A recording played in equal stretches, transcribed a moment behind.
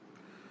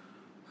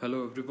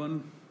Hello,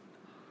 everyone.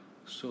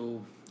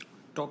 So,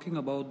 talking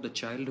about the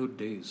childhood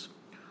days,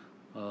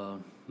 uh,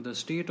 the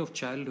state of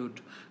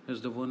childhood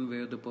is the one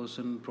where the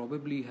person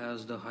probably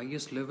has the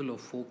highest level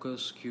of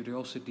focus,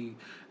 curiosity,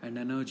 and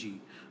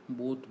energy.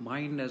 Both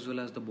mind as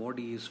well as the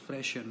body is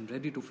fresh and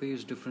ready to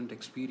face different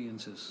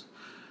experiences.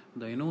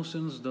 The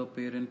innocence, the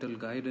parental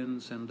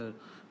guidance, and the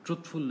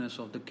truthfulness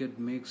of the kid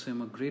makes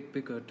him a great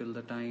picker till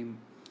the time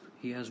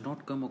he has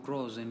not come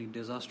across any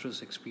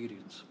disastrous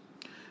experience.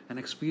 An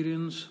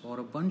experience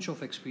or a bunch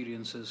of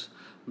experiences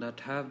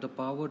that have the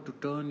power to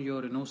turn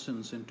your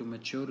innocence into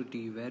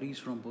maturity varies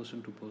from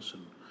person to person.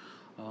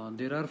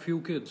 There are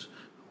few kids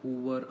who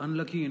were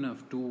unlucky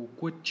enough to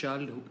quit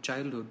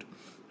childhood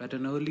at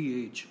an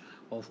early age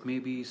of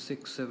maybe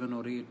 6, 7,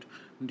 or 8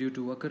 due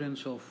to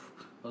occurrence of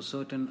a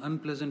certain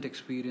unpleasant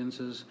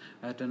experiences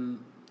at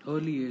an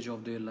early age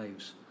of their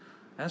lives.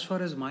 As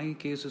far as my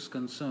case is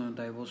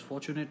concerned, I was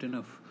fortunate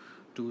enough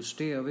to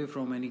stay away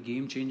from any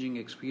game changing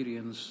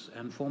experience,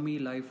 and for me,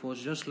 life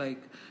was just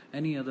like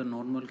any other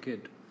normal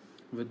kid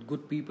with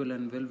good people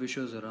and well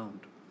wishers around.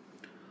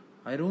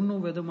 I don't know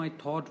whether my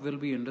thought will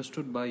be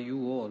understood by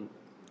you all,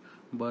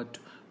 but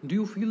do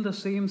you feel the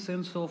same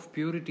sense of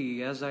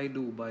purity as I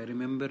do by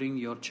remembering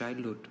your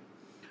childhood?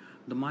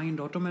 The mind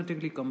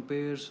automatically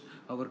compares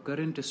our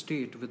current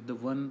state with the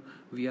one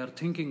we are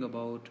thinking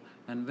about,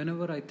 and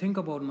whenever I think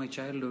about my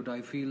childhood,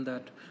 I feel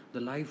that the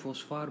life was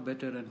far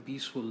better and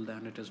peaceful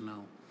than it is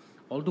now.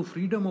 Although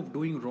freedom of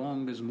doing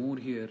wrong is more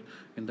here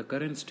in the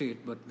current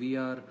state, but we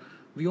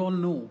all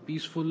know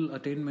peaceful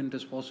attainment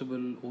is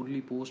possible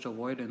only post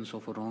avoidance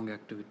of a wrong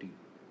activity.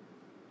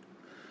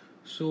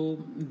 So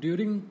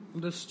during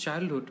this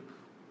childhood,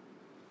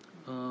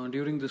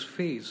 during this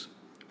phase,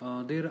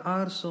 there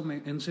are some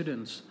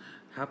incidents,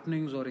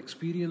 happenings, or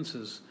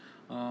experiences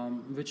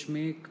which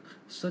make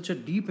such a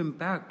deep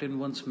impact in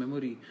one's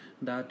memory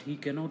that he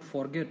cannot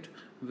forget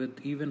with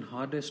even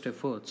hardest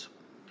efforts.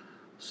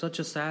 Such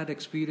a sad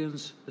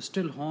experience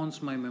still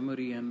haunts my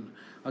memory and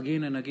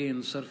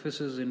again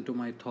surfaces into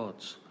my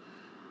thoughts.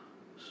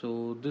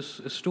 So,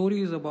 this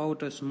story is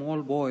about a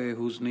small boy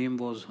whose name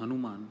was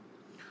Hanuman.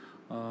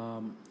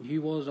 He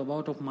was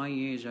about of my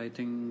age, I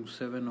think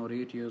 7 or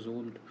 8 years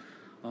old.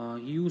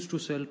 He used to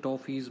sell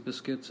toffees,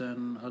 biscuits,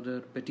 and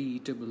other petty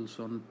eatables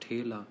on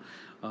Thela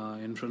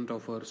in front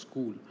of our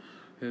school.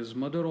 His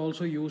mother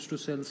also used to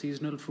sell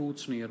seasonal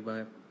fruits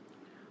nearby.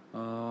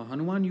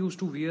 Hanuman used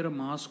to wear a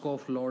mask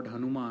of Lord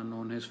Hanuman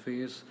on his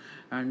face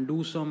and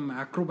do some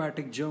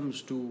acrobatic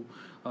jumps to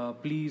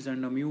please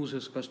and amuse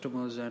his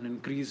customers and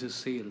increase his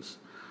sales.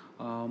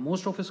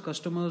 Most of his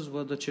customers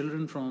were the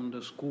children from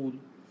the school.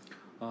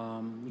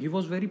 He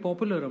was very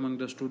popular among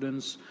the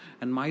students,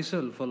 and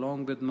myself,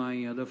 along with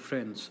my other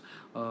friends,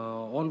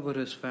 all were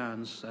his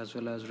fans as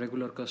well as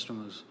regular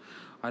customers.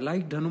 I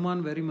liked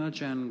Hanuman very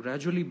much and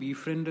gradually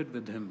befriended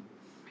with him.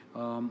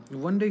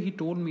 One day he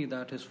told me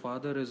that his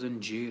father is in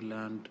jail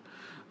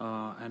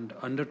and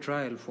under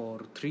trial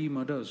for three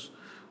murders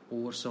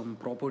over some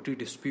property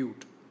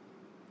dispute.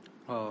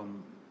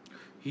 Um,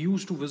 he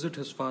used to visit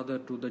his father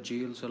to the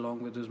jails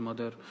along with his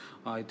mother,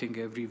 I think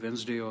every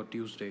Wednesday or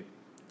Tuesday.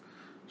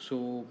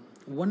 So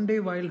one day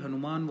while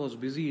Hanuman was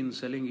busy in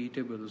selling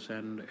eatables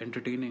and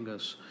entertaining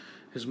us,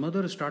 his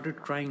mother started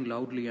crying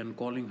loudly and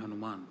calling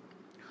Hanuman.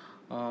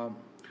 Uh,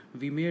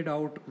 we made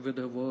out with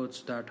her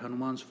words that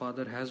Hanuman's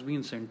father has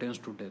been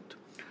sentenced to death.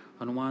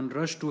 Hanuman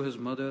rushed to his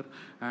mother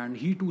and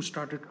he too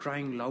started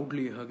crying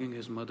loudly, hugging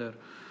his mother.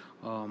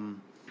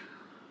 Um,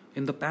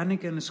 in the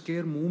panic and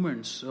scare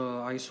moments,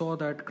 I saw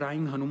that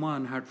crying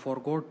Hanuman had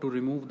forgot to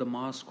remove the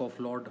mask of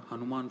Lord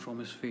Hanuman from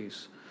his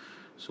face.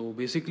 So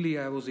basically,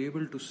 I was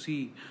able to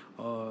see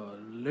a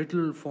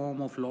little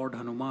form of Lord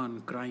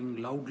Hanuman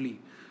crying loudly,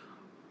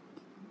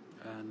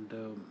 and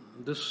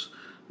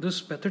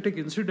this pathetic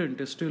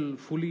incident is still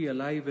fully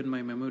alive in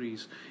my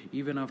memories,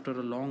 even after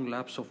a long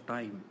lapse of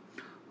time.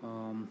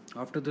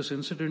 After this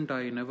incident,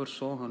 I never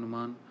saw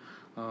Hanuman,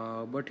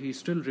 but he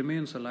still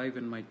remains alive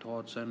in my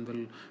thoughts and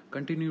will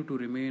continue to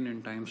remain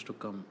in times to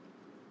come.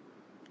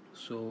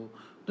 So,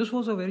 this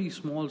was a very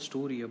small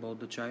story about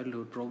the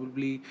childhood.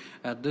 Probably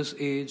at this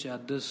age,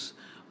 at this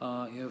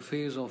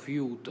phase of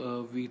youth,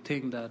 we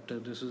think that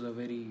this is a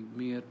very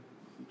mere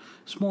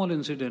small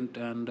incident,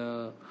 and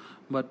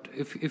but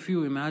if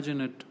you imagine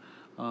it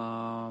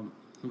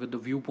with the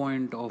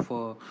viewpoint of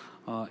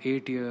a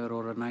 8 year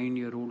or a 9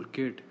 year old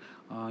kid,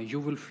 you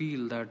will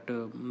feel that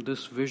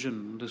this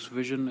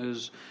vision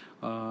is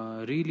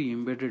really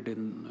embedded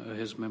in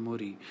his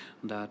memory.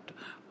 That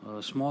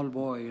small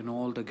boy in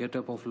all the get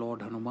up of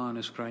Lord Hanuman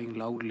is crying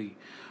loudly.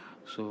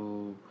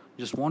 So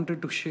just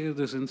wanted to share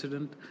this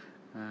incident,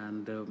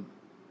 and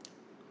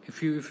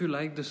if you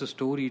like this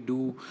story,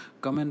 do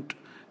comment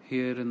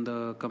here in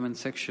the comment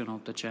section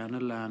of the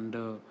channel, and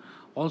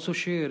also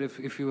share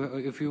if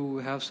you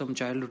have some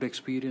childhood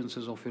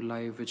experiences of your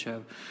life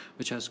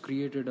which has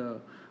created a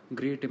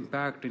great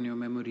impact in your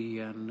memory,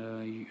 and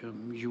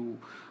you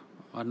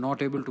are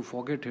not able to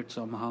forget it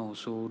somehow.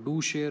 So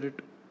do share it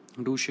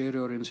Do share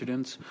your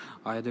incidents.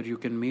 Either you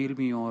can mail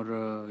me,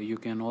 or you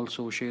can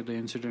also share the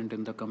incident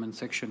in the comment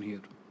section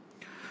here.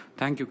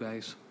 Thank you,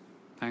 guys.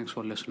 Thanks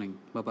for listening.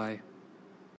 Bye bye.